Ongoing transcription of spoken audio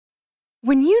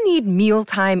When you need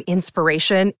mealtime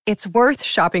inspiration, it's worth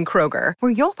shopping Kroger,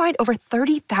 where you'll find over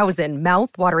 30,000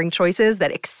 mouth-watering choices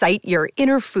that excite your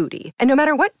inner foodie. And no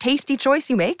matter what tasty choice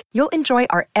you make, you'll enjoy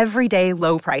our everyday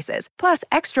low prices, plus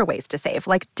extra ways to save,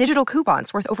 like digital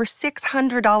coupons worth over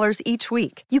 $600 each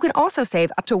week. You can also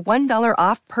save up to $1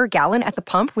 off per gallon at the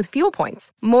pump with fuel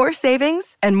points. More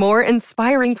savings and more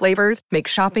inspiring flavors make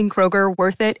shopping Kroger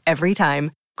worth it every time.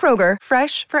 Kroger,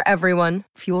 fresh for everyone.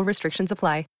 Fuel restrictions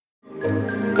apply.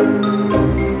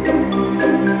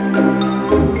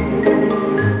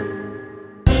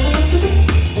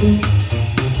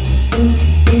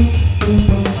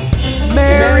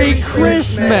 Merry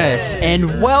Christmas and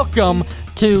welcome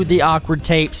to the Awkward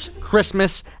Tapes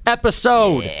Christmas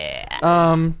episode.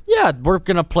 Yeah, we're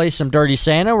gonna play some Dirty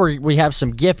Santa. We have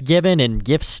some gift giving and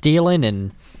gift stealing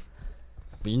and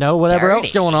whatever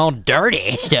else going on.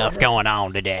 Dirty stuff going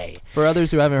on today. For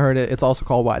others who haven't heard it, it's also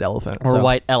called White Elephant. Or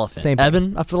White Elephant. Same thing.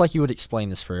 Evan, I feel like you would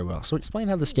explain this very well. So explain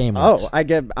how this game works.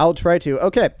 I'll try to.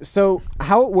 Okay, so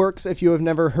how it works, if you have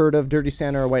never heard of Dirty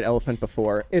Santa or White Elephant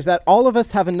before, is that all of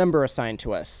us have a number assigned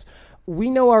to us.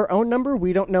 We know our own number.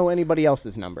 We don't know anybody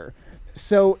else's number.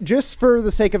 So just for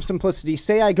the sake of simplicity,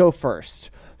 say I go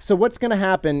first. So what's going to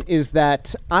happen is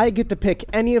that I get to pick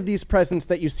any of these presents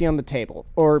that you see on the table,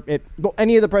 or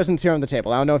any of the presents here on the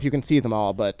table. I don't know if you can see them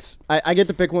all, but I get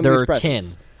to pick one of these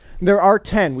presents. There are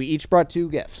 10. We each brought 2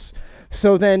 gifts.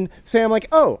 So then, say I'm like,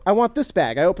 oh, I want this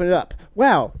bag. I open it up.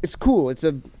 Wow, it's cool. It's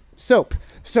a soap.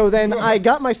 So then I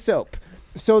got my soap.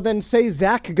 So then say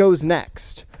Zach goes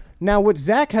next. Now what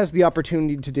Zach has the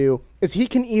opportunity to do is he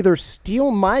can either steal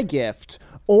my gift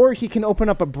or he can open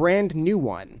up a brand new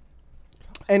one.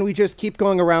 And we just keep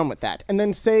going around with that. And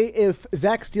then say if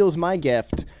Zach steals my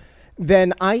gift,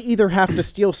 then I either have to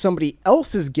steal somebody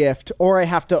else's gift or I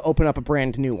have to open up a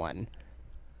brand new one.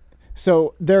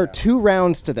 So there are 2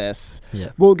 rounds to this. Yeah.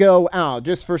 We'll go out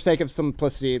just for sake of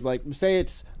simplicity. Like say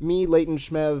it's me, Leighton,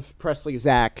 Shmev, Presley,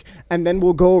 Zach, and then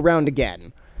we'll go around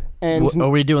again. And are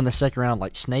we doing the second round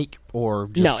like Snake or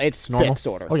just no? It's normal? Fixed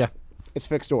order. Oh yeah, it's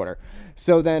fixed order.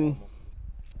 So then.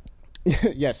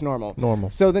 Yes, normal.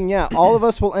 So then, yeah, all of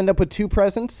us will end up with 2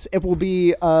 presents. It will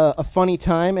be a funny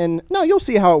time, and you'll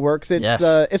see how it works.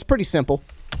 It's pretty simple.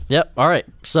 Yep. All right.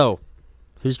 So,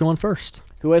 who's going first?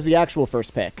 Who has the actual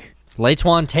first pick?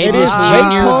 Laitwan Tavius It is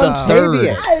Jr. the Tavius. third.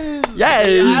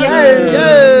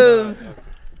 Yes.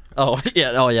 Oh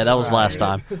yeah. That was last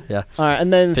time. Yeah. All right,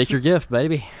 and then pick your gift,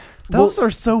 baby. Those are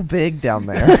so big down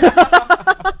there.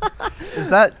 Is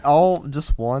that all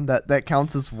just one? That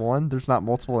counts as one? There's not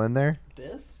multiple in there?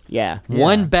 Yeah.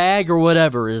 One bag or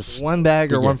whatever is... One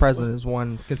bag or one present is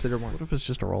one. Consider one. What if it's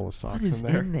just a roll of socks What is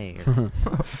in there?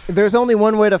 There's only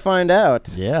one way to find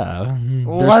out. Yeah.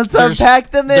 Let's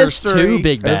unpack the mystery. There's 2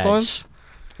 big This one? bags.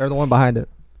 Or the one behind it.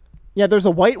 Yeah, there's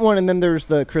a white one, and then there's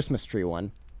the Christmas tree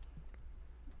one.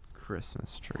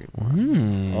 Christmas tree.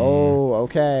 Oh,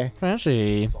 okay.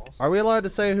 Fancy. Are we allowed to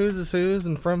say whose is whose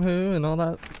and from who and all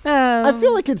that? I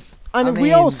feel like it's... I mean,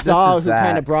 we all saw who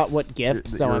kind of brought what gift,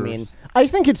 so I mean... I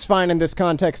think it's fine in this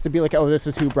context to be like, oh, this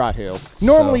is who brought who.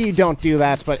 Normally you don't do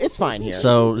that, but it's fine here.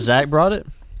 So, Zach brought it?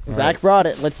 Zach brought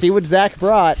it. Let's see what Zach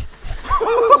brought.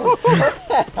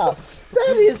 That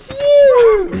is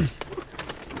huge!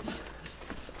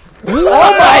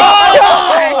 Oh my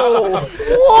God!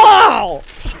 Wow!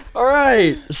 All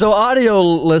right. So, audio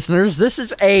listeners, this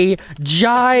is a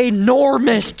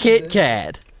ginormous Kit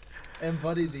Kat. And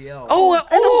Buddy the Elf. Oh, and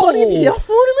a Buddy the Elf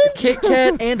ornament? Kit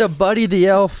Kat and a Buddy the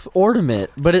Elf ornament,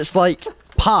 but it's like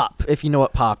pop, if you know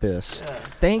what pop is.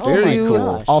 Thank Very you.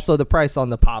 cool. Also, the price on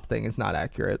the pop thing is not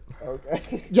accurate.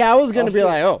 Okay. Yeah, I was going to be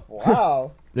like, oh.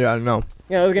 Wow. Yeah, I know.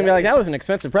 Yeah, I was going to be like, that was an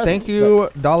expensive present. Thank you,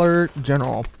 Dollar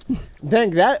General. Dang,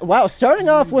 that, wow, starting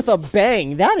off with a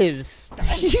bang, that is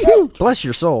huge. Bless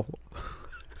your soul.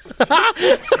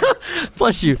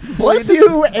 Bless you. Bless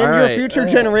you and All your right. future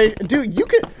generation. Dude, you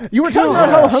were talking about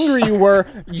how hungry you were.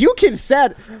 You could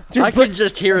set. Dude, I can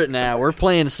just hear it now. We're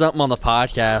playing something on the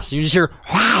podcast. You just hear,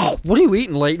 wow, what are you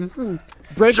eating, Leighton?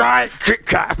 Giant Kit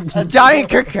Kat. A giant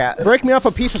Kit Kat. break me off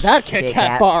a piece of that Kit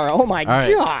Kat bar. Oh my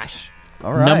right. gosh.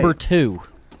 All right. Number 2.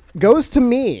 Goes to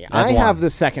me. I have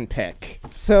the second pick.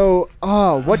 So,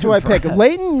 what do I pick?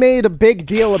 Leighton made a big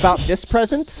deal about this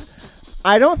present.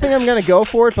 I don't think I'm gonna go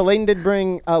for it, but Leighton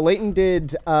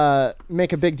did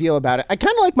make a big deal about it. I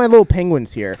kind of like my little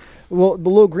penguins here. Well, the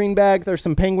little green bag. There's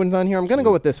some penguins on here. I'm gonna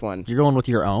go with this one. You're going with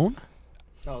your own?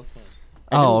 Oh, it's fine.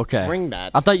 Oh, okay. Bring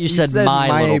that. I thought you said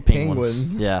my little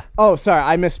penguins. Yeah. Oh, sorry,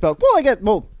 I misspoke.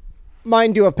 Well,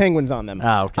 mine do have penguins on them.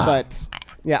 Ah, okay. But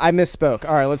yeah, I misspoke.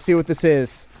 All right, let's see what this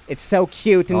is. It's so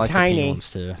cute and I like the tiny. penguins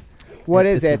too. What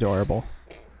is it? It's adorable.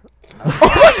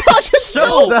 Gosh, it's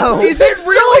soap. Soap. Is it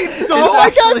really soap? I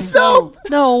got actually soap.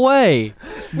 No way.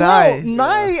 Nice. No,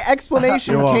 my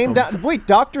explanation You're came welcome. down. Wait,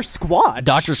 Dr. Squatch.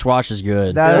 Dr. Squash is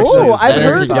good. That Oh, actually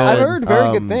that is a I've good- heard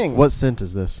very good things. What scent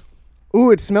is this?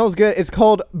 Ooh, it smells good. It's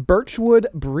called Birchwood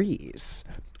Breeze.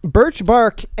 Birch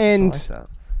bark and that.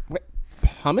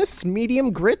 pumice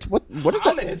medium grit. What is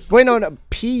that? Wait, no,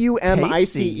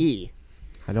 Pumice.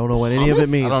 I don't know what any of it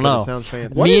means. I don't but know. It sounds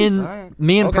fancy. What me is- and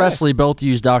me and Okay. Presley both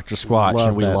use Dr. Squatch, Love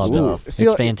and we that love stuff. it. See,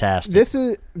 It's fantastic.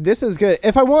 This is good.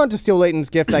 If I wanted to steal Leighton's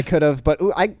gift, I could have, but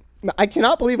ooh, I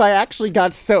cannot believe I actually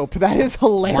got soap. That is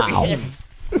hilarious.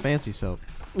 It's fancy soap.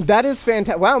 That is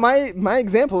fantastic. Wow, my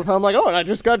example of how I'm like, oh, and I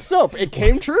just got soap. It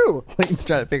came true. Clayton's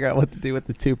trying to figure out what to do with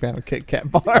the 2-pound Kit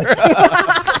Kat bar.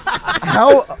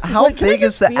 How Like, can I big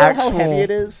is just the feel actual? how heavy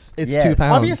it is? It's Yes. 2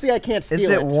 pounds. Obviously, I can't steal Is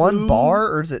it one bar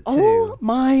or is it two? Oh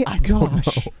my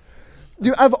gosh.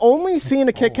 Dude, I've only seen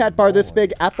a Kit Kat bar this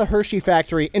big at the Hershey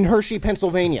factory in Hershey,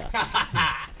 Pennsylvania.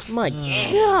 My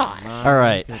gosh. All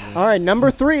right, All right,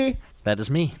 number 3. that is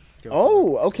me.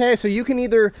 Oh, okay. So you can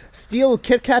either steal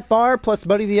Kit Kat bar plus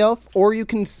Buddy the Elf, or you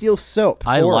can steal soap.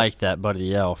 I or, like that, Buddy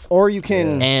the Elf, Or you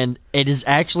can. and it is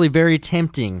actually very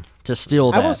tempting to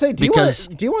steal that. I will say, do you want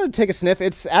to take a sniff?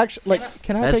 It's actually like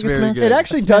Can I That's take a very smell? good. it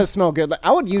actually does smell good. Like,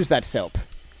 I would use that soap.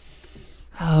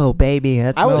 Oh, baby,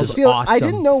 that I would smells steal. awesome. I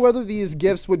didn't know whether these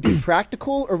gifts would be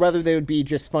practical or whether they would be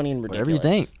just funny and ridiculous. Whatever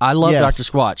you think. I love Yes. Dr.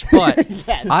 Squatch, but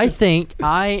Yes. I think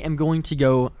I am going to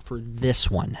go for this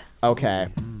one, Okay.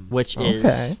 which Okay.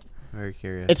 is Very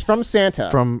curious. It's from Santa.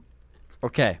 from.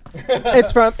 Okay,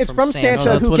 It's from Santa.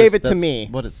 Santa, No, who gave it to me.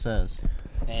 What it says.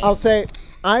 I'll say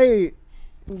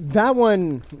that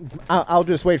one. I'll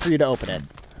just wait for you to open it.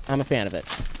 I'm a fan of it.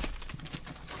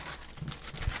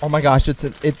 Oh my gosh,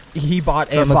 he bought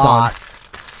The Amazon. box.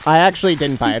 I actually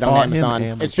didn't buy it on bought him Amazon.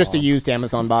 It's just a Amazon. used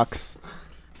Amazon box.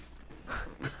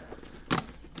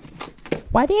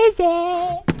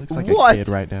 Looks like What? a kid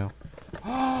right now.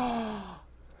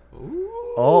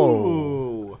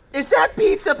 Oh. Is that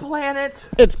Pizza Planet?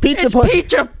 It's Pizza it's Planet.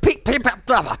 Pizza Planet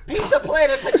pajama Pizza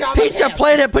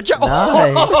Planet pajama.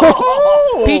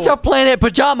 Nice. Pizza Planet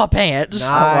pajama pants.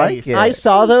 I like it. I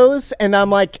saw those and I'm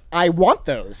like, I want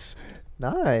those.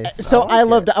 Nice. So I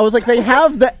like loved it. I was like, they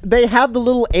have the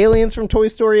little aliens from Toy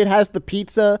Story. It has the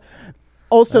pizza.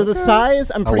 Also, the size,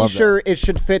 I'm pretty love that. sure it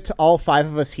should fit all 5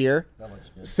 of us here.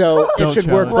 So it Don't should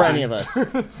work for challenge any of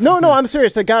us. No, I'm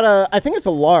serious. I think it's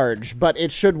a large, but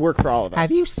it should work for all of us.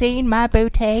 Have you seen my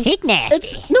boutique? Sick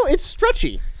nasty. It's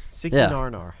stretchy. Sicky Yeah.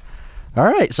 Narnar. All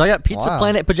right, so I got Pizza Wow.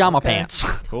 Planet pajama pants.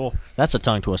 Cool. That's a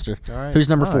tongue twister. right. Who's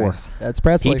number 4? Nice. That's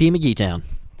Presley. PP McGee Town.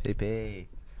 PP.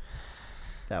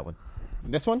 That one.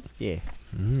 This one? Yeah.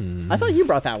 I thought you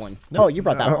brought that one. Oh, you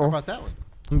brought that What one. about that one?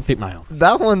 Let me pick my own.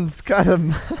 That one's kind of.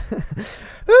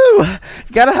 Ooh,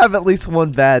 you gotta have at least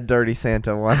one bad Dirty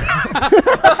Santa one.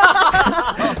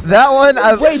 That one,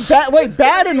 Wait,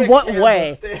 bad in what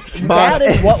way? Bad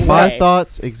in what My way?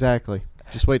 thoughts exactly.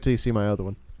 Just wait till you see my other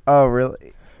one. Oh,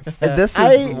 really? And this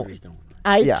is.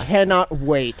 I Yeah. cannot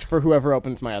wait for whoever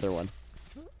opens my other one.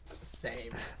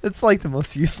 It's like the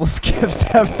most useless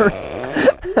gift ever.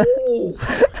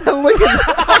 Look at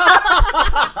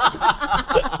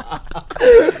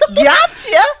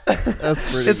Gotcha!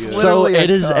 That's pretty It's good. So literally a it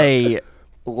is cup. a.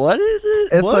 What is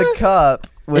it? It's What? a cup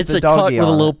with It's a a cup doggy with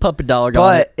a on little it. puppy dog on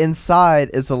But it.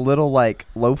 inside is a little like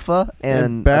loofah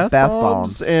and bath,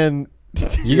 bombs. bombs and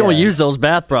You're gonna Yeah. use those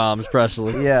bath bombs,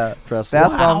 Presley. Yeah, Presley.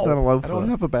 bath bombs and a I loofah. don't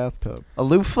have a bathtub. A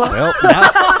loofah? Well, now,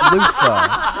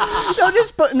 Loofah. No,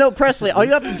 just Presley. All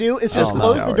you have to do is just Oh,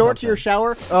 close shower the or door to your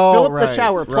shower, Oh, fill up the right,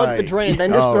 shower, plug the right. drain,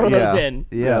 then just Oh, throw those yeah. in.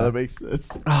 Yeah, that makes sense.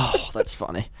 oh, that's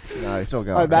funny. Nice. Still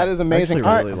going. That is amazing.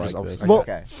 Actually, All really right. like this. Well,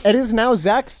 Okay. it is now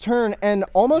Zach's turn, and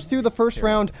almost through the first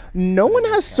round, no one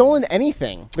has stolen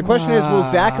anything. The question is, will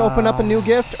Zach open up a new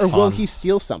gift, or will he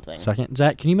steal something? Second,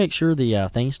 Zach, can you make sure the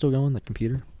thing's still going, the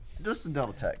computer? Just to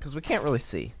double check, because we can't really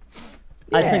see.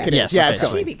 I think it is. Yes, Yeah, okay, it's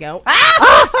so- going. we go.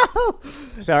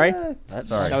 Sorry. That's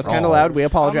That was kind of loud. We I'm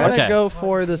apologize. gonna Okay. go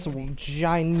for this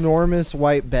ginormous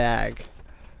white bag.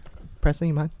 Presley,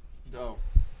 you mind?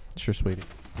 Sure, sweetie.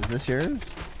 Is this yours?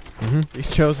 He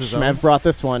chose his own. Shmev brought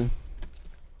this one.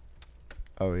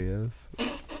 Oh, he is.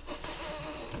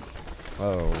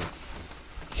 Oh.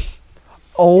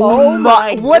 Oh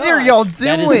my! What are y'all doing?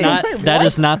 That is not. That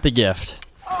is not the gift.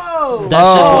 Oh.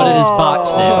 That's just what it is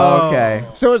boxed in. Okay.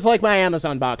 So it's like my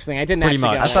Amazon box thing. I didn't Pretty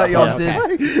actually much. get I it. thought y'all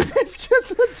Okay. did. It's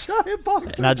just a giant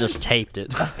box And I just taped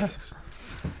it.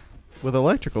 with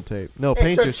electrical tape. No,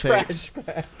 painter's tape.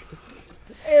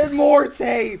 And more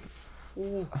tape.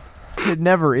 It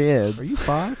never is. Are you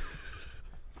 5?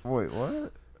 Wait,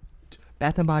 what?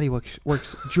 Bath and Body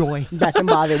Works joy. Bath and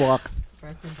Body Works.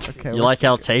 Okay. You like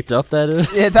how taped up that is?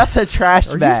 Yeah, that's a trash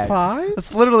Are bag. you 5?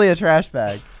 That's literally a trash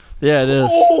bag. Yeah, it is.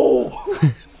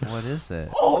 What is it?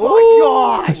 Oh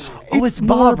my gosh! Oh, it's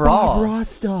Bob Ross. Bob Ross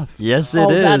stuff. Yes, it is.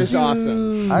 Oh, that is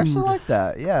awesome. I actually like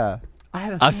that. Yeah.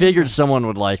 I figured someone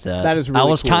would like that. That is I really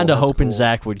was cool. kind of That's hoping cool.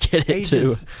 Zach would get it too.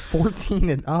 Ages 14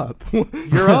 and up.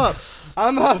 You're up.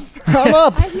 I'm up. I'm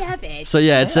up. I love it. So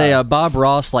yeah, it's a Bob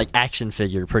Ross like action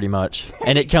figure pretty much,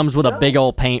 and it comes with a big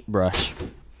old paintbrush.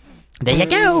 There you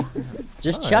go.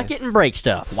 Just chuck it and break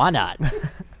stuff. Why not?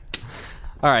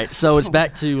 All right, so it's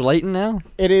back to Leighton now.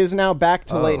 It is now back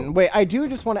to Oh. Leighton. Wait, I do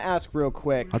just want to ask real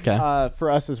quick. Okay.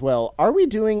 For us as well, are we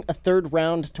doing a third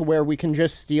round to where we can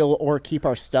just steal or keep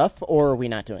our stuff, or are we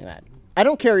not doing that? I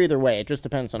don't care either way. It just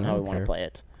depends on how we want to play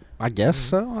it. I guess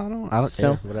so. I don't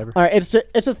So, care. Whatever. all right,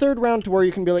 it's a third round to where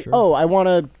you can be like, oh, I want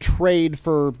to trade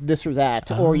for this or that,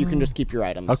 or you can just keep your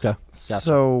items. Okay.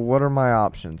 So what are my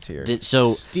options here?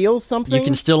 So Steal something. you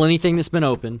can steal anything that's been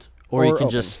opened, or you Or can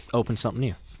open. just open something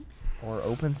new. Or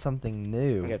open something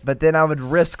new. Okay. But then I would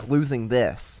risk losing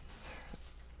this.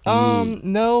 No,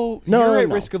 No, you're at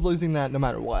no. risk of losing that no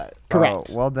matter what.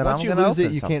 Correct. Oh, well, then Once I'm you gonna lose it,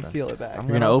 open you something. can't steal it back. I'm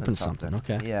You're gonna open something.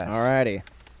 Okay. Yes. Alrighty.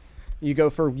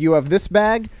 You have this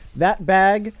bag, that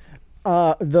bag,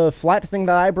 the flat thing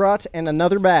that I brought, and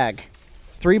another bag.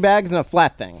 3 bags and a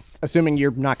flat thing. Assuming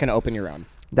you're not going to open your own.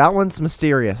 That one's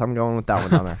mysterious. I'm going with that one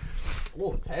down there.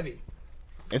 Whoa, it's heavy.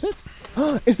 Is it?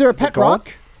 Is there a pet gold?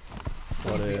 rock?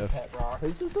 What if?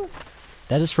 Whose is this?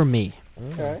 That is from me.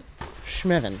 Okay.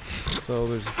 Schmevin. So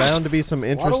there's bound to be some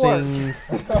interesting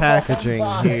packaging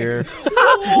here.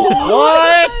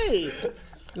 What?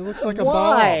 It looks like a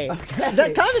Why? bomb.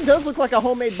 That kind of does look like a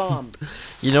homemade bomb.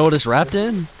 You know what it's wrapped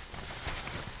in?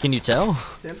 Can you tell?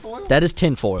 Tinfoil? That is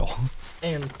tinfoil.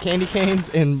 And candy canes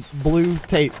and blue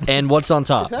tape. And what's on Is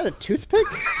top? that a toothpick?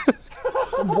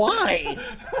 Why?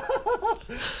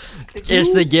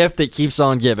 It's the gift that keeps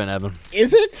on giving, Evan.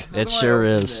 Is it? It sure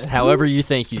is. However you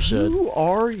think you should. Who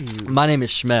are you? My name is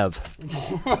Shmev.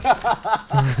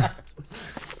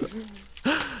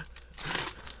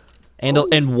 and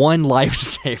one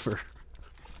lifesaver.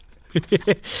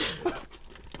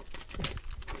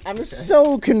 I'm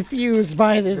so confused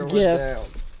by this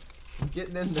gift. I'm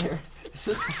getting in there. Is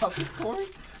this popcorn?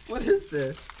 What is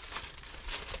this?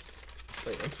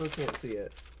 Wait, I still can't see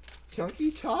it.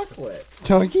 Chunky chocolate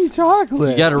Chunky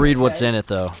chocolate. You got to read what's in it,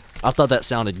 though. I thought that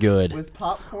sounded good. with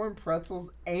popcorn, pretzels,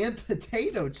 and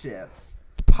potato chips.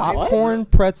 Popcorn,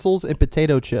 pretzels, and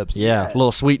potato chips. Yeah, a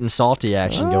little sweet and salty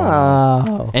action going on.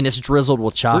 Oh. And it's drizzled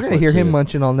with We're chocolate. going to hear him too.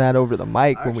 munching on that over the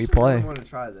mic when we play. I want to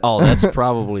try this. Oh, that's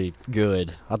probably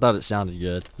good. I thought it sounded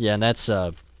good. Yeah, and that's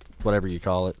whatever you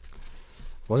call it.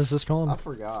 What is this I called?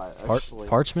 forgot. Par- Actually.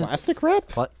 parchment? Plastic wrap?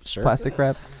 Sure. Plastic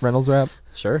wrap, Reynolds wrap.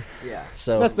 Sure. Yeah.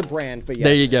 So That's the brand, but yes.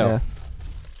 there you go. Yeah.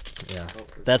 Yeah.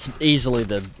 That's easily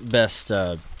the best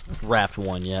wrapped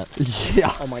one yet.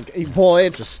 Yeah. Oh my god. Well,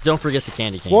 it's... Just don't forget the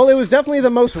candy canes. Well, it was definitely the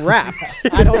most wrapped.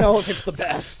 I don't know if it's the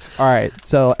best. All right,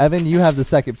 so Evan, you have the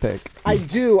second pick. I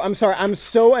do. I'm sorry. I'm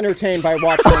so entertained by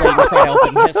watching Leighton try to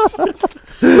open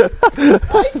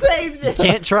this.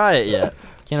 Can't try it yet.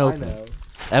 Can't open it.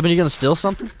 Evan, you gonna steal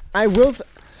something? I will.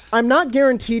 I'm not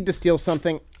guaranteed to steal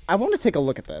something. I want to take a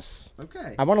look at this.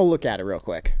 Okay. I want to look at it real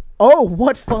quick. Oh,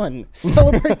 what fun!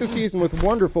 Celebrate the season with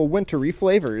wonderful wintry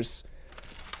flavors.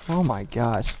 Oh my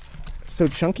gosh. So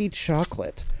chunky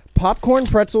chocolate, popcorn,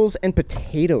 pretzels, and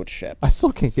potato chips. I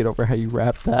still can't get over how you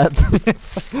wrapped that.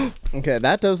 Okay,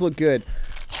 that does look good.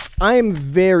 I am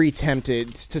very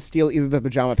tempted to steal either the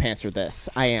pajama pants or this.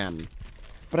 I am.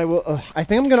 But I will. I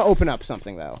think I'm going to open up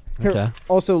something, though. Here, Okay.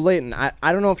 Also, Leighton, I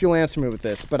don't know if you'll answer me with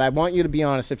this, but I want you to be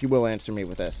honest if you will answer me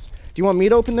with this. Do you want me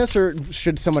to open this, or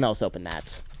should someone else open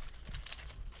that?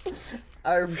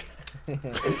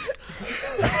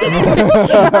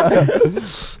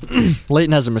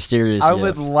 Leighton has a mysterious. I gift.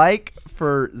 would like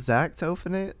for Zach to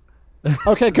open it.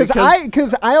 Okay, because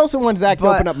I also want Zach to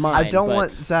But open up mine. I don't but-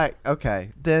 want Zach. Okay,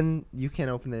 then you can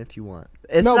open it if you want.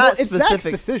 It's No, not well, it's Zach's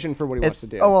specific. decision for what he wants It's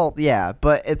to do. oh well, yeah,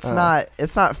 but it's not.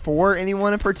 It's not for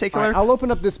anyone in All particular. right, I'll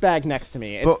open up this bag next to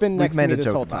me. It's But been we've next to made me a this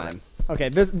joke whole about time. Okay,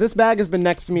 this bag has been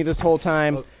next to me this whole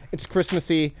time. It's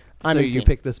Christmassy. I'm so in you theme.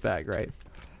 picked this bag, right?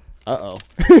 Uh-oh.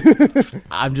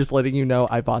 I'm just letting you know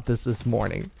I bought this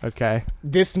morning, okay?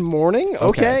 This morning?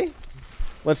 Okay.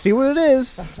 Let's see what it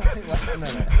is.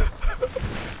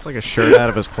 It's like a shirt out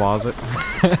of his closet.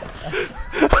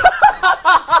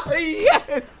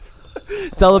 Yes!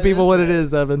 Tell the people what it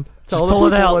is, Evan. Tell the pull it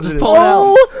people out, what just it is. pull it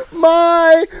out. Oh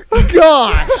my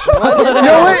gosh! You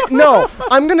know what? No,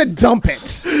 I'm gonna dump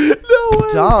it. No,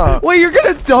 Dump. Wait, you're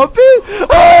gonna dump it?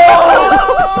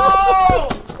 Oh!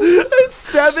 It's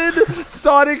 7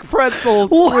 Sonic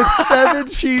pretzels with 7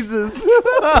 cheeses.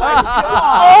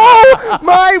 Oh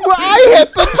my! I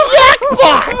hit the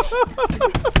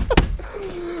jackpot!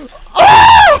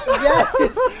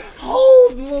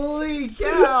 Holy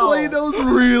cow! Play-Doh's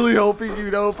really hoping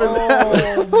you'd open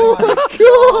that. Oh my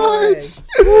gosh!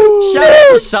 Shout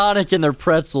out to Sonic and their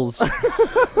pretzels.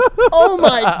 Oh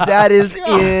my! That is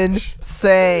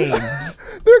insane.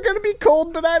 They're gonna be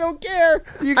cold, but I don't care.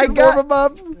 You I can got- warm them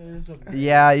up.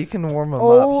 Yeah, you can warm them up.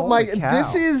 Oh my! Holy cow.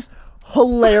 This is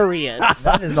hilarious.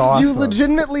 That is awesome. You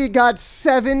legitimately got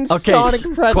 7 Okay,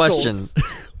 Sonic pretzels. question.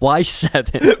 Why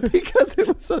 7? Because it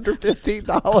was under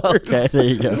 $15. Okay, there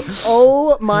you go.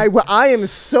 Oh my! I am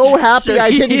so happy So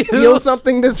I didn't you- steal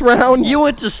something this round. You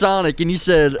went to Sonic and you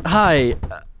said, "Hi,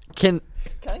 can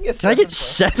I get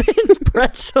 7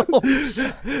 pretzels?"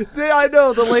 I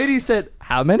know. The lady said,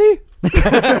 "How many?"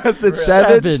 I said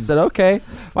 7. She said, "Okay,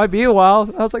 might be a while."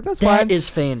 I was like, "That's fine." That is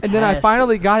fantastic. And then I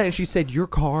finally got it, and she said, "Your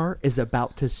car is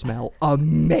about to smell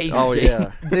amazing." Oh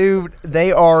yeah, Dude,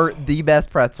 they are the best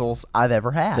pretzels I've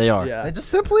ever had. they are. Yeah. They just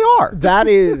simply are. That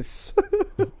is.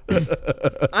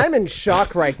 I'm in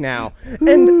shock right now.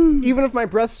 And even if my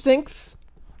breath stinks,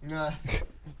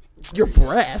 your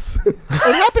breath. It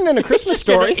happened in a Christmas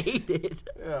story.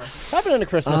 Happened in a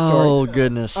Christmas story. Oh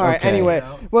goodness. All right. Okay. Anyway,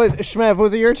 Shmev,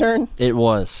 was it your turn? It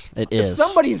was. It is.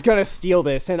 Somebody's gonna steal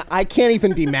this, and I can't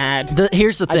even be mad.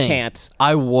 Here's the thing. can't.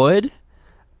 I would,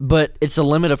 but it's a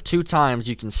limit of 2 times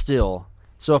you can steal.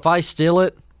 So if I steal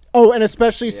it, Oh, and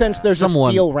especially since there's Someone-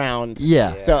 a steal round.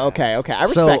 yeah. So okay, I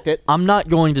So respect it. I'm not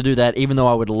going to do that, even though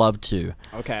I would love to.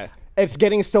 Okay, it's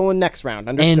getting stolen next round.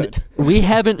 Understood. And we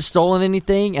haven't stolen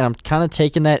anything, and I'm kind of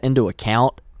taking that into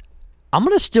account. I'm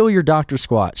gonna steal your Dr.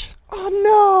 Squatch.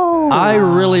 Oh no! I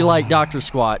really like Dr.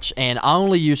 Squatch, and I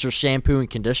only use their shampoo and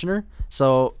conditioner,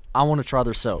 so I want to try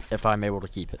their soap if I'm able to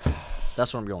keep it.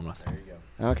 That's what I'm going with. There you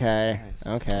go. Okay.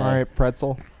 Okay. All right,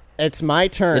 pretzel. It's my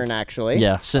turn, It's- actually.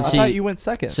 Yeah, I since thought you went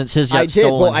second. since his got I did.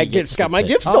 stolen, Well, he I gets just to got my pick.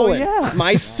 gift Oh, stolen. yeah.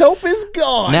 My soap is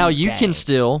gone. Now you can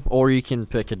steal, or you can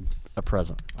pick a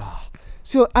present.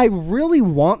 So I really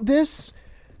want this.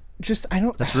 Just I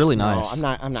don't. That's really No, nice.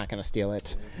 I'm not gonna steal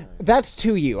it. That's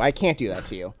to you. I can't do that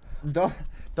to you.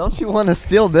 Don't you want to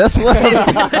steal this one? What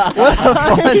a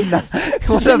fun night.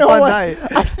 What You a know fun what? night.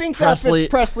 I think that Presley-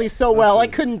 fits Presley so well. I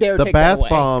couldn't dare The take that bath away.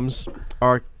 bombs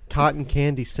are cotton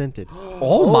candy scented.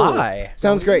 Oh my!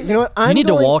 Sounds great. You know what? You need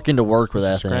to walk into work with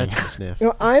that Scratch thing. and sniff. You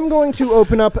know, I'm going to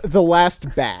open up the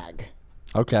last bag.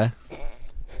 Okay.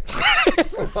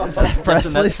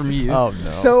 Preston, that's from you. Oh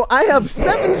no. So I have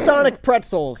 7 Sonic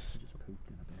pretzels.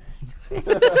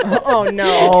 Oh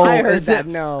no! I heard is that. it-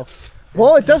 No.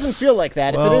 Well, it doesn't feel like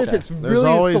that. Well, if it is, it's there's really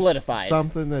always solidified.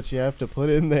 something that you have to put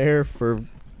in there for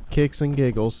kicks and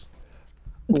giggles.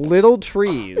 Little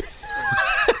trees.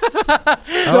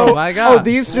 Oh my god. Oh,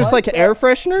 these just like air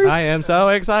fresheners? I am so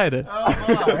excited.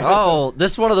 Oh,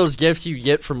 this is one of those gifts you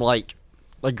get from like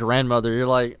grandmother. You're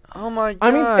like, oh my gosh.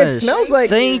 I mean, it smells like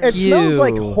Thank it smells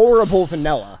like you. horrible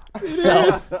vanilla. So,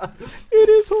 It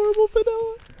is horrible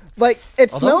vanilla. like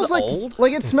it Are smells those like old?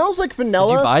 it smells like vanilla.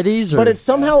 Did you buy these? Or? But it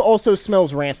somehow also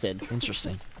smells rancid.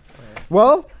 interesting.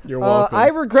 Well, You're welcome. I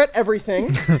regret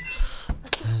everything.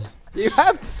 You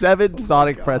have 7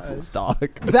 Sonic pretzels, dog.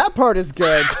 That part is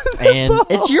good. And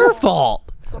it's your fault.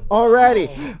 Alrighty.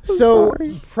 So,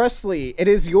 Presley, it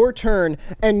is your turn,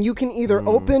 and you can either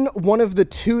open one of the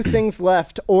 2 things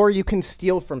left, or you can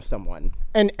steal from someone.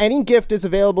 And any gift is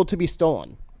available to be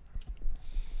stolen.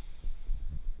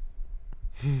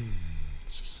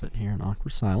 Let's just sit here in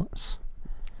awkward silence.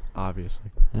 Obviously.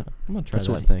 Yep. I'm gonna try That's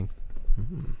that what- thing.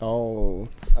 Oh,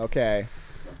 okay.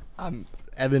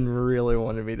 Evan really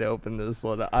wanted me to open this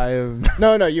one. I am.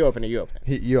 No, you open it. You open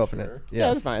it. You open it. Yeah, Yeah.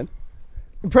 that's fine.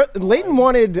 Leighton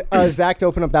wanted Zach to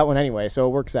open up that one anyway, so it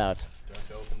works out. Do I have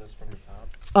to open this from the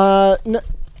top? No,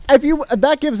 if you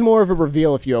that gives more of a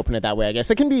reveal if you open it that way. I guess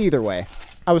it can be either way.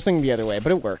 I was thinking the other way,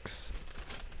 but it works.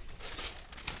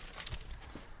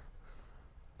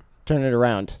 Turn it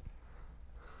around.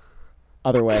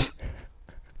 Other way.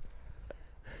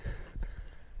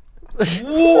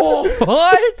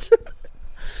 What?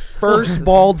 First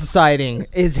bald sighting.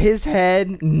 Is his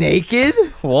head naked?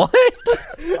 What?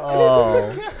 Oh.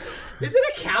 Is it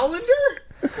a calendar?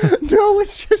 No,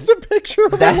 it's just a picture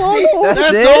of That's a lawnmower. it?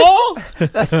 That's all?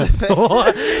 That's the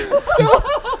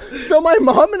picture. So my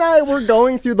mom and I were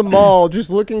going through the mall just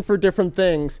looking for different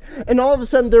things, and all of a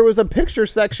sudden there was a picture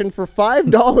section for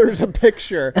 $5 a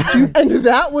picture, and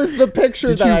that was the picture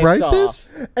Did that you I write saw.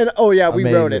 this? And oh yeah, we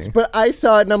wrote it. Amazing. But I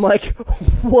saw it and I'm like,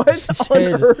 what on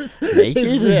earth naked?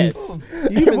 is this?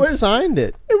 You even signed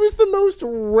it. It was the most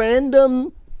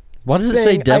random. Why does it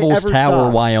say thing I Devil's ever Tower, saw.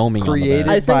 Wyoming Created on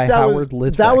the I back? think by that Howard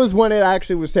was Litvak. when it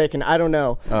actually was taken. I don't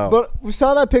know. Oh. But we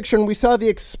saw that picture and we saw the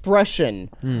expression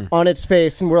on its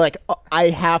face and we're like, oh, I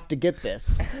have to get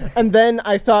this. And then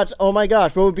I thought, oh my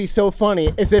gosh, what would be so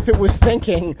funny is if it was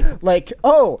thinking like,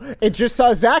 oh, it just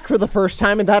saw Zach for the first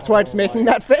time and that's why it's making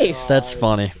that face. That's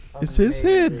funny. It's his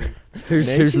head.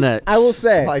 Who's next? I will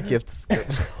say. My gift is good.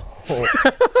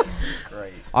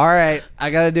 All right, I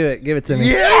gotta do it. Give it to me.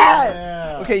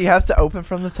 Yes! Okay, you have to open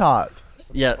from the top.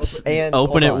 Yes. And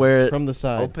Open it hold on. where it. From the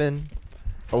side.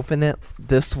 Open it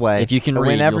this way. If you can And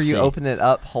read, whenever you'll you see. open it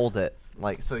up, hold it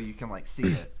like so you can like see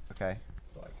it. Okay.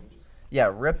 So I can just.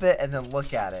 Yeah, rip it and then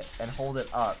look at it and hold it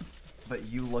up, but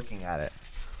you looking at it.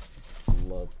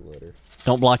 Love glitter.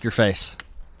 Don't block your face.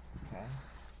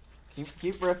 Okay.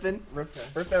 Keep ripping. Rip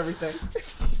everything.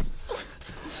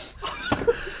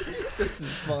 This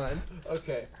is fun.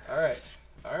 Okay. All right.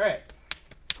 All right.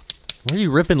 Why are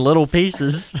you ripping little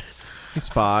pieces? He's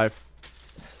 5.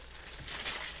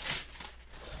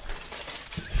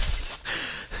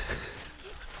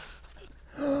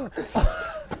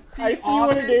 I see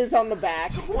what it is on the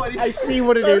back. I see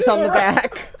what it is on the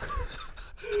back.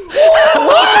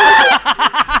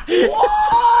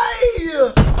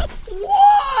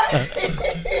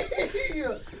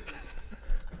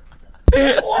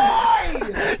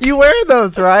 You wear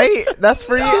those, right? That's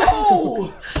for you. Yeah,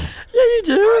 you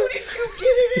do.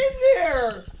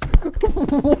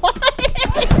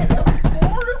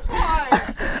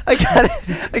 I got it.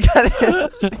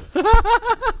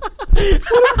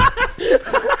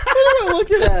 What am I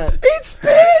looking at? It's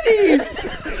panties.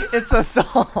 It's a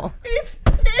thong.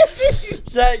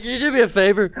 Zach, can you do me a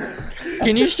favor?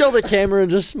 Can you show the camera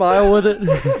and just smile with it?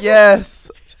 Yes.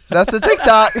 That's a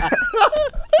TikTok.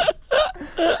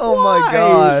 Oh my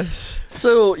gosh.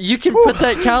 So you can put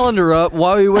that calendar up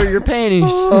while you wear your panties.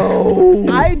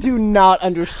 I do not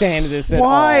understand this at all.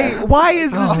 Why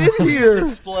is this in here?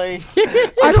 Explain.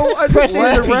 I don't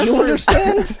understand the Do you reference.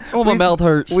 understand? Oh, my mouth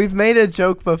hurts. We've made a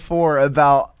joke before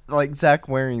about like Zach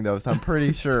wearing those. I'm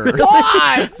pretty sure.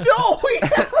 Why? No, we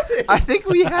haven't. I think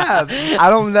we have. I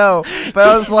don't know, but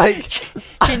I was like,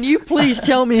 Can you please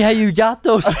tell me how you got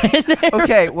those in there?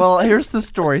 okay. Well, here's the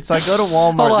story. So I go to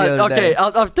Walmart Hold on. the other Okay, day.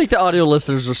 I think the audio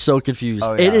listeners are so confused.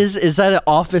 Oh, It yeah. is that an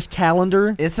office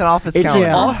calendar? It's an office It's calendar.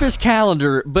 an office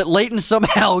calendar, but Leighton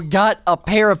somehow got a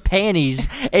pair of panties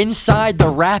inside the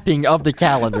wrapping of the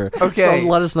calendar. Okay. So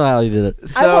let us know how you did it.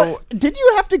 So did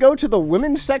you have to go to the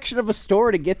women's section of a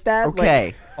store to get that?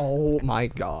 okay. Oh my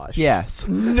gosh. Yes.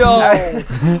 No.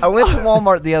 I went to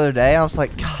Walmart the other day. I was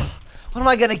like, God, what am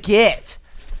I gonna get?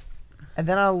 And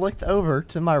then I looked over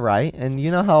to my right, and you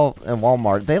know how in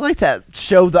Walmart they like to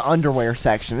show the underwear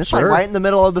section. It's like Sure. right in the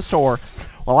middle of the store.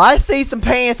 Well, I see some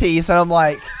panties, and I'm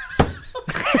like,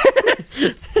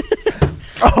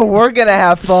 oh, we're gonna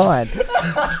have fun.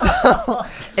 So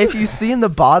if you see in the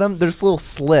bottom, there's little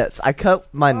slits. I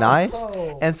cut my knife,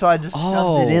 and so I just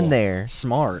shoved it in there.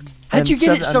 Smart. How'd And you get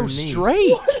shoved it it so underneath.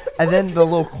 straight? And then the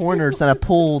little corners, and I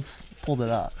pulled it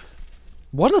up.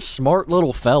 What a smart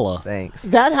little fella. Thanks.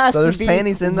 That has So to there's be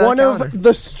panties in the one calendar. of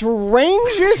the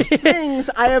strangest things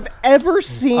I have ever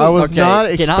seen. I was not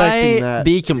can expecting I that.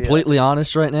 be completely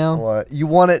honest right now? What? You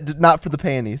want it not for the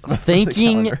panties. but for the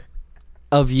Thinking calendar.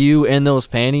 of you in those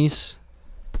panties,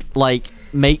 like,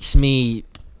 makes me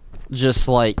just,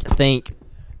 like, think.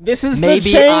 This is Maybe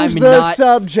the change I'm the not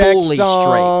subject fully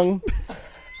song.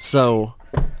 So,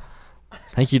 I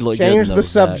think you'd look good Change in the those,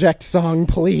 Zach. subject song,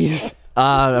 please.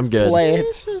 I'm good. Play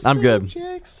it. I'm good.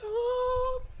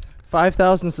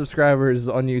 5,000 subscribers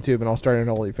on YouTube, and I'll start an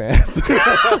OnlyFans.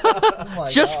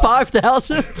 Just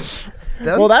 5,000?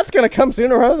 Well, that's gonna come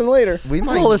sooner rather than later. we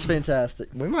might Oh, that's fantastic.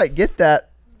 we might get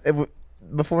that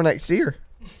before next year.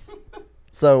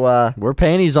 So We're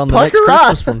panties on the Pucker next up.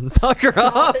 Christmas one. Pucker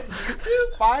up.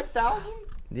 5,000.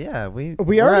 yeah, we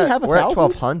already have we're at 1,000?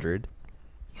 1,200.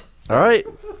 All right.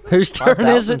 Whose turn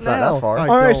is it 5,000's not now? that far. All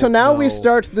right, so don't now we know.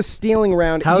 start the stealing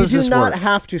round. How you does do this not work?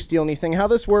 have to steal anything. How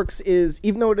this works is,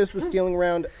 even though it is the stealing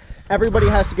round, everybody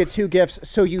has to get 2 gifts,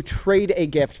 so you trade a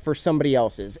gift for somebody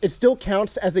else's. It still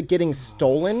counts as it getting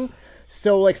stolen.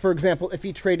 So, like, for example, if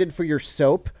you traded for your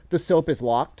soap, the soap is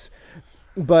locked.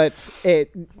 But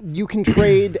you can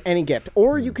trade any gift.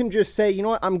 Or you can just say, you know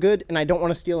what, I'm good and I don't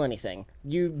want to steal anything.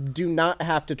 You do not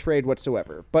have to trade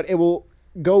whatsoever. But it will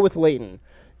go with Leighton.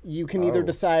 You can either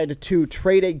decide to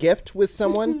trade a gift with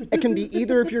someone. It can be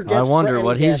either of your gifts. I wonder for any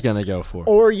what he's gift, gonna go for.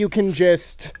 Or you can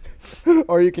just,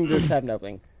 have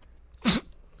nothing.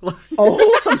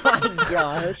 Oh my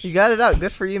gosh! You got it out.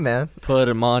 Good for you, man. Put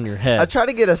him on your head. I try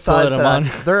to get a size Put 'em that on.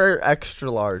 they're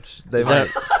extra large. They might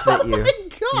fit you.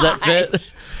 Does that fit?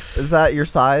 Is that your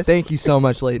size? Thank you so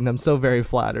much, Leighton. I'm so very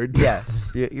flattered.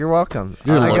 Yes, you're welcome.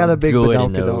 You're I got a big good in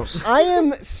badonka-donk. those. I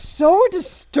am so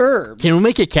disturbed. Can we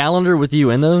make a calendar with you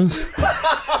in those?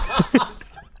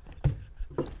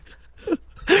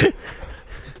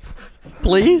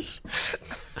 Please?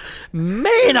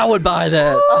 Man, I would buy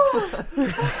that.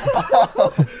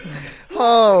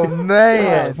 Oh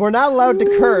man. We're not allowed to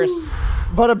curse,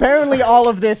 but apparently all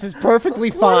of this is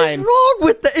perfectly What is fine. wrong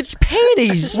with that? It's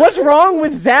panties. What's wrong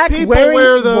with Zach People wearing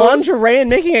wear those. lingerie and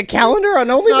making a calendar on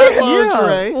not OnlyFans?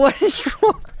 lingerie. Yeah. What is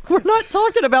wrong? We're not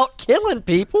talking about killing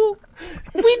people.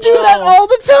 We do that all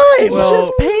the time. It's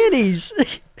just panties.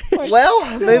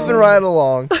 Well, moving right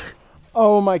along.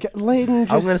 Oh my god, Layden,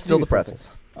 just I'm gonna steal do the pretzels.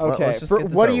 something. Okay, Let's just for- get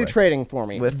this what are over you with. trading for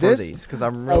me? For this? these? Because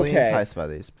I'm really Okay. enticed by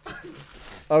these,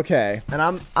 Okay. and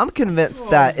I'm convinced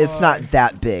that it's not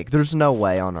that big. There's no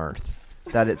way on earth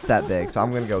that it's that big. So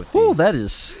I'm gonna go with these. Oh, that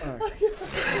is.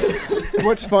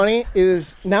 What's funny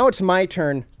is now it's my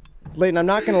turn. Layden, I'm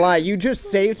not gonna lie, you just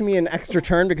saved me an extra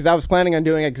turn because I was planning on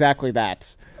doing exactly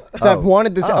that. Because I've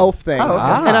wanted this elf thing, Oh,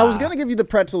 okay. and I was gonna give you the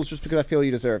pretzels just because I feel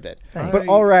you deserved it. Thanks. But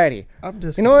alrighty, I'm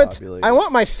just you know what? I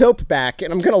want my soap back,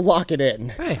 and I'm gonna lock it in.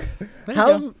 Hey.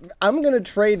 I'm gonna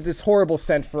trade this horrible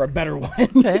scent for a better one.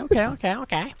 Okay.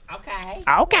 Okay.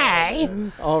 Alrighty.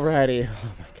 Oh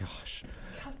my gosh.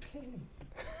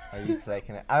 Are you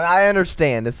taking it? I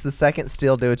understand. It's the second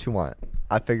steal. Do what you want.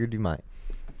 I figured you might.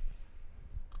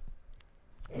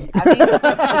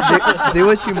 do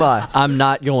what you must. I'm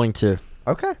not going to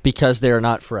Okay. because they are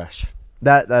not fresh.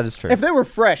 That is true. If they were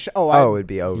fresh, it would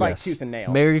be over. fight Yes. tooth and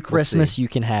nail. Merry Christmas, you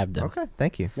can have them. Okay.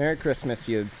 Thank you. Merry Christmas,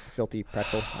 you filthy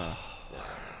pretzel.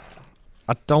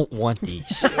 I don't want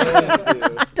these.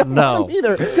 No.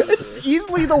 Either. It's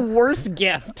easily the worst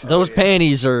gift. Those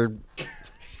panties are.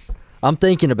 I'm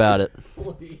thinking about it.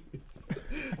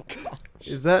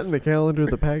 Is that in the calendar,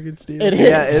 the package deal? It is.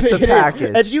 Yeah, it's a It is.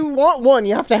 package. If you want one,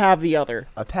 you have to have the other.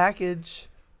 A package.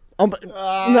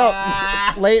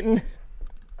 No, Leighton.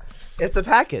 It's a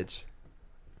package.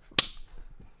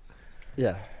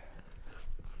 Yeah.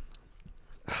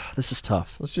 This is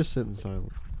tough. Let's just sit in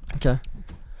silence. Okay.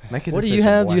 Make a What do you decision,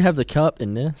 have? boy. You have the cup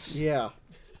in this? Yeah.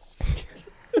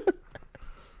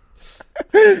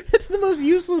 It's the most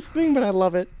useless thing, but I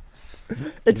love it.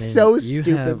 It's And so then you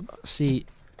stupid. have- see,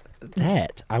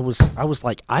 that I was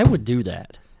like, I would do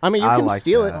that. I mean, you I can like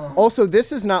steal that. it. Also,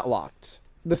 this is not locked.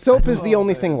 The soap is the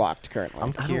only thing locked currently. I'm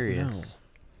I don't curious.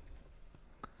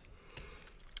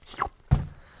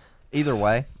 Either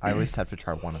way, I at least have to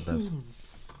try one of those.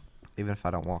 Even if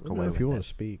I don't walk away If with you it. want to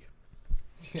speak.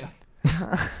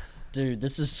 Dude,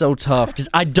 this is so tough because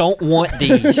I don't want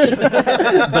these,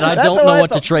 but I don't how know I what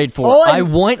to felt. trade for. All I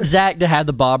want Zach to have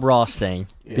the Bob Ross thing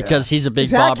because he's a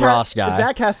big Bob Ross guy.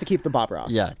 Zach has to keep the Bob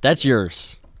Ross. Yeah, that's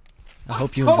yours. I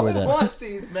hope you enjoy that.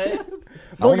 these, man.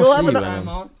 I want to you'll see have you an- in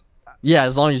them. Yeah,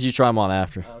 as long as you try them on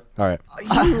after. All right.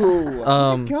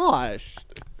 Ew. Gosh.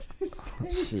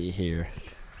 Let's see here.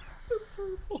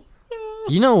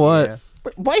 You know what? Yeah.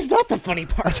 But why is that the funny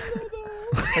part?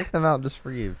 Take them out just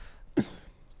for you.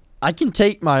 I can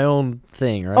take my own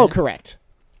thing, right? Oh, correct.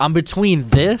 I'm between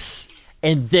this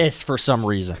and this for some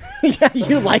reason Yeah,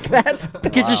 you like that?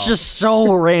 because it's just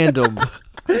so random.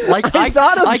 Like I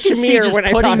thought of I can see Schmear just when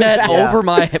I putting thought of that that. over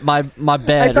my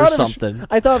bed or something.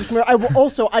 I thought of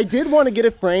Schmear. I did want to get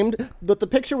it framed, but the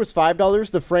picture was $5.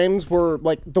 The frames were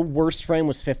like the worst frame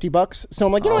was $50. So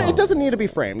I'm like, you know what? It doesn't need to be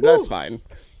framed. That's fine.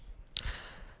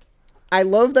 I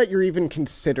love that you're even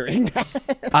considering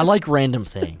that. I like random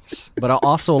things, but I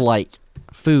also like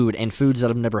food and foods that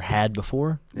I've never had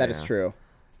before. That is true.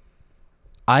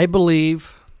 I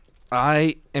believe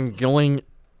I am going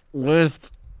with.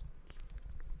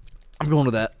 I'm going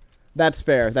with that. That's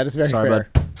fair. That is very Sorry, fair.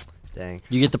 bud. Dang.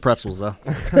 You get the pretzels though.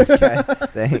 Okay.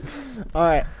 Thanks. All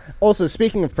right. Also,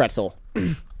 speaking of pretzel,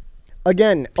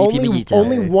 again, PPBG time.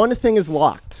 only one thing is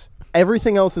locked.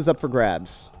 Everything else is up for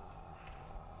grabs.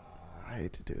 I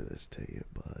hate to do this to you,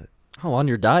 but Oh, on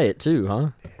your diet too, huh?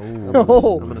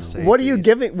 Oh, I'm gonna say what are you these.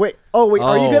 giving? Wait. Oh, wait.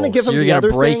 Are you going to give so him you're the gonna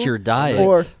other break thing? your diet?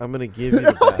 Or I'm gonna give you.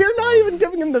 The oh, bath you're not bomb. even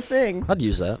giving him the thing. I'd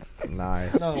use that.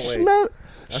 Nice. No, wait.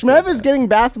 Shmev is getting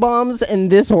bath bombs and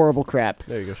this horrible crap.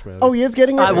 There you go, Shmev. Oh, he is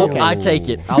getting it. I will. Okay. I take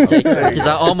it. I'll take it because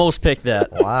I almost picked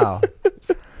that. Wow.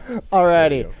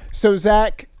 Alrighty. So,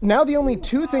 Zach, now the only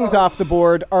two things off the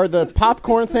board are the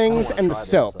popcorn things and the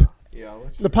soap.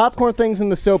 The popcorn things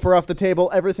and the soap are off the table.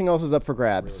 Everything else is up for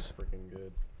grabs.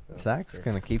 Zach's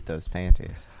going to keep those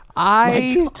panties.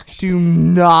 I do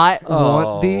not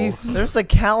want these. There's a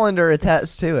calendar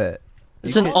attached to it.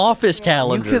 It's an office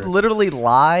calendar. You could literally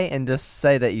lie and just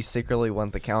say that you secretly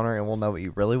want the counter and we'll know what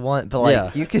you really want. But,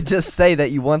 like, you could just say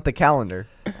that you want the calendar.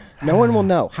 No one will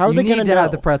know. How are they going to know?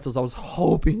 have the pretzels. I was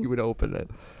hoping you would open it.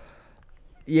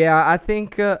 Yeah, I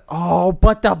think.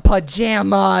 But the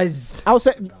pajamas. I'll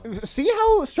say, see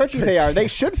how stretchy they are. They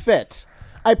should fit.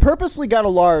 I purposely got a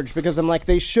large because I'm like,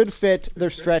 they should fit. They're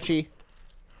stretchy.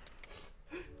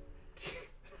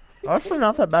 Actually,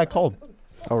 not that bad cold.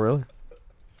 Oh, really?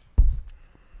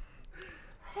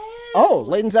 Oh,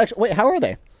 Layton's actually. Wait, how are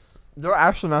they? They're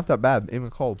actually not that bad, even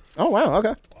cold. Oh, wow.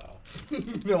 Okay.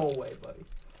 No way, buddy.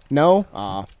 No?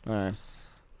 Aw. All right.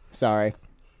 Sorry.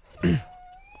 I'm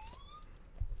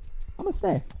gonna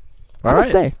stay. All right.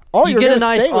 Stay. Oh, You you're get a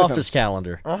gonna nice stay with office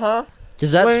calendar. Uh-huh.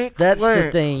 Because that's the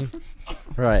thing.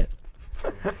 Right.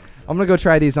 I'm gonna go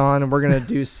try these on, and we're gonna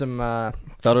do some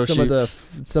Photo some shoots.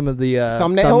 of the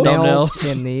Thumbnails?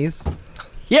 thumbnails in these.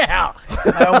 Yeah.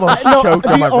 I almost No, choked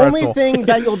on the my only pretzel. thing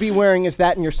that you'll be wearing is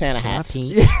that and your Santa hat.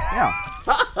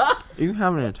 You can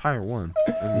have an entire one.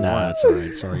 No, it's all right.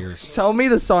 It's all yours. Tell me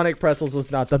the Sonic pretzels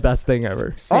was not the best thing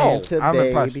ever. Santa I'm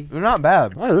impressed. baby. They're not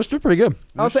bad. Oh, they're still pretty good.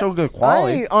 They're still good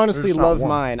quality. I honestly They're just not love warm.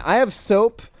 mine. I have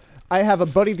soap. I have a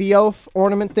Buddy the Elf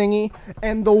ornament thingy,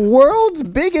 and the world's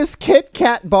biggest Kit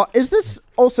Kat bar. Is this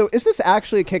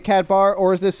actually a Kit Kat bar,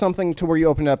 or is this something to where you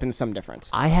open it up in some difference?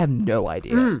 I have no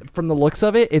idea. From the looks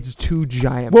of it, it's two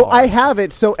giant. Well, I bars. have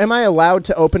it, so am I allowed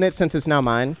to open it since it's now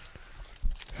mine?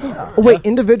 Oh, wait,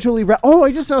 individually oh,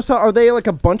 I just now saw. Are they like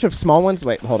a bunch of small ones?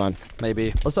 Wait, hold on.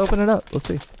 Maybe. Let's open it up. Let's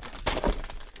see.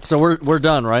 So we're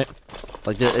done, right?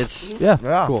 Like it's Yeah.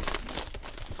 Yeah. cool.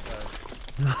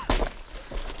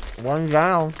 One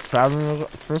down.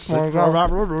 First one go.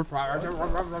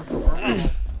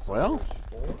 Well,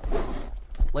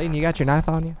 Layton, you got your knife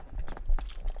on you?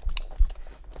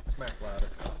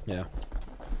 yeah.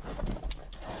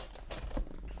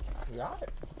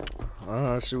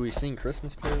 Should we sing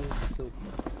Christmas carols?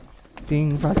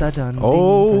 Ding, fries are done.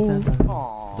 Oh. Ding, fries are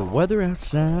done. The weather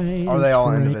outside. Are they is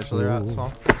all individually frightful.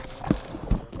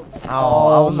 wrapped?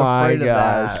 Oh, I was my afraid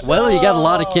gosh. of that. Well, you got a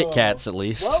lot of Kit Kats at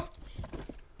least.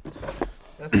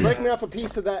 Break me off a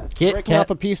piece of that. Kit Break me Kat. off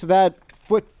a piece of that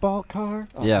football car.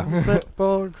 Oh. Yeah.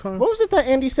 What was it that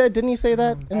Andy said? Didn't he say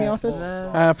that in the office?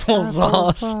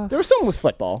 Applesauce. There was something with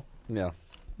football. Yeah.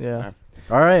 Yeah.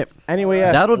 All right. Anyway,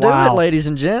 That'll do it, Wow. ladies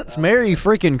and gents. Merry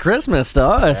freaking Christmas to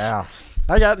us. Yeah.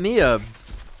 I got me a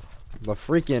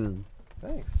freaking.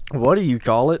 What do you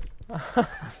call it?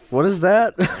 What is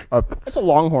that? it's a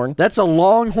Longhorn. That's a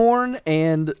Longhorn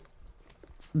and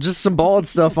just some bald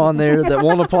stuff on there that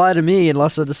won't apply to me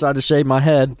unless I decide to shave my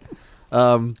head.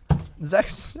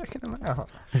 Zach's checking them out.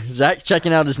 Zach's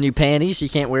checking out his new panties. He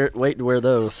can't wait to wear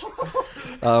those.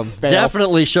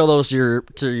 Definitely show those to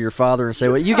your father and say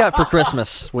what you got for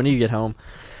Christmas when you get home.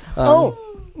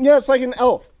 Yeah, it's like an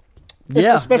elf. It's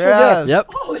Yeah. a special Yeah. gift. Yep.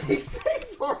 All these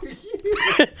things are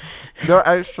you. They're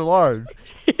extra large.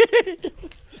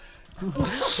 All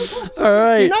Do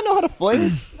right. you not know how to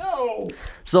fling?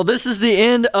 So this is the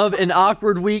end of an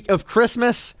awkward week of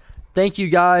Christmas. Thank you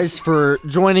guys for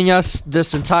joining us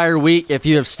this entire week. If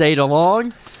you have stayed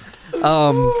along,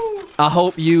 I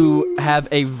hope you have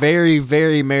a very,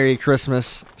 very Merry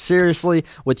Christmas. Seriously,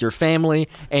 with your family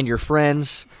and your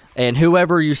friends and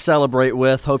whoever you celebrate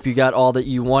with. Hope you got all that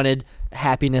you wanted: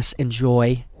 happiness and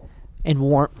joy, and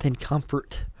warmth and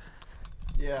comfort.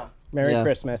 Merry Yeah.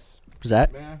 Christmas.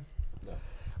 Zach?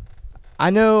 I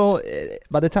know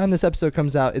by the time this episode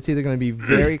comes out, it's either going to be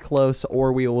very close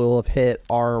or we will have hit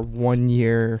our 1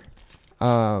 year.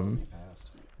 It'll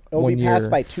 1 be passed year.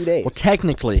 by 2 days. Well,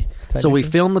 technically. So we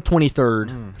filmed the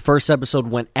 23rd. First episode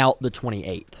went out the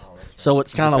 28th. So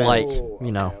it's kind of like,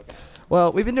 you know.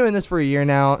 Well, we've been doing this for a year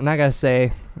now, and I got to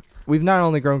say, we've not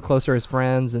only grown closer as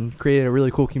friends and created a really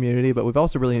cool community, but we've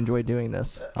also really enjoyed doing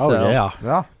this. So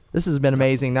Yeah. this has been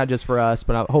amazing, not just for us,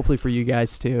 but hopefully for you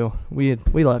guys too. We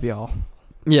love y'all.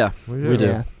 Yeah, we do.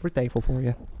 Yeah, we're thankful for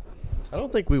you. I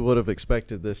don't think we would have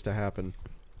expected this to happen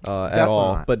at Definitely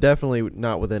all, not. but definitely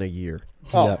not within a year.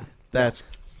 Oh, Yeah. That's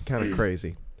kind of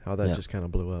crazy how that Yeah. just kind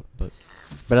of blew up. But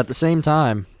But at the same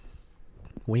time,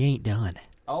 we ain't done.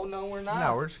 Oh no, we're not.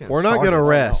 No, we're just we're not gonna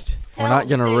rest We're not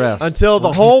going to rest. until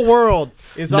the whole world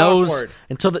is Knows awkward.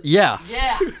 until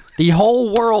the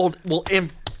whole world will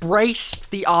embrace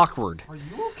the awkward. Are you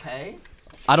okay?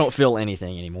 I don't feel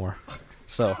anything anymore.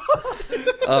 So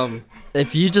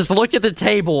If you just look at the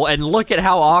table and look at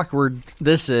how awkward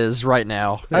this is right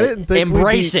now, I didn't think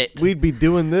embrace it. We'd be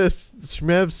doing this.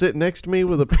 Shmev sitting next to me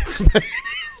with a.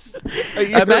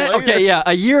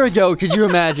 A year ago, could you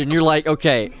imagine? You're like,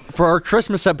 okay, for our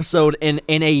Christmas episode in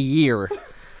a year,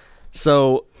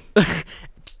 so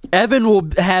Evan will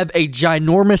have a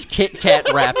ginormous Kit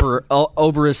Kat wrapper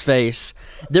over his face.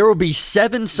 There will be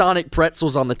 7 Sonic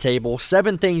pretzels on the table,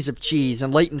 7 things of cheese,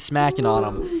 and Leighton smacking on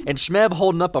them, and Shmev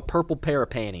holding up a purple pair of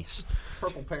panties.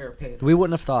 Purple pair of panties. We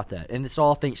wouldn't have thought that, and it's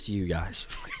all thanks to you guys.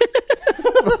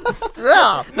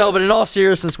 No, but in all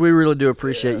seriousness, we really do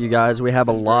appreciate you guys. We have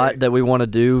a lot that we want to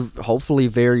do, hopefully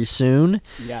very soon.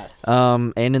 Yes.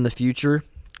 And in the future.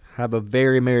 Have a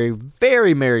very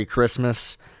Merry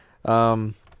Christmas.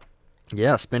 Spend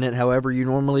it however you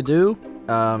normally do.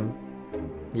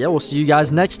 We'll see you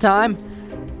guys next time.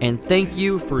 And thank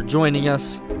you for joining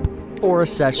us for a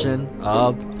session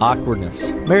of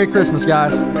awkwardness. Merry Christmas,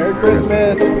 guys. Merry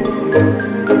Christmas.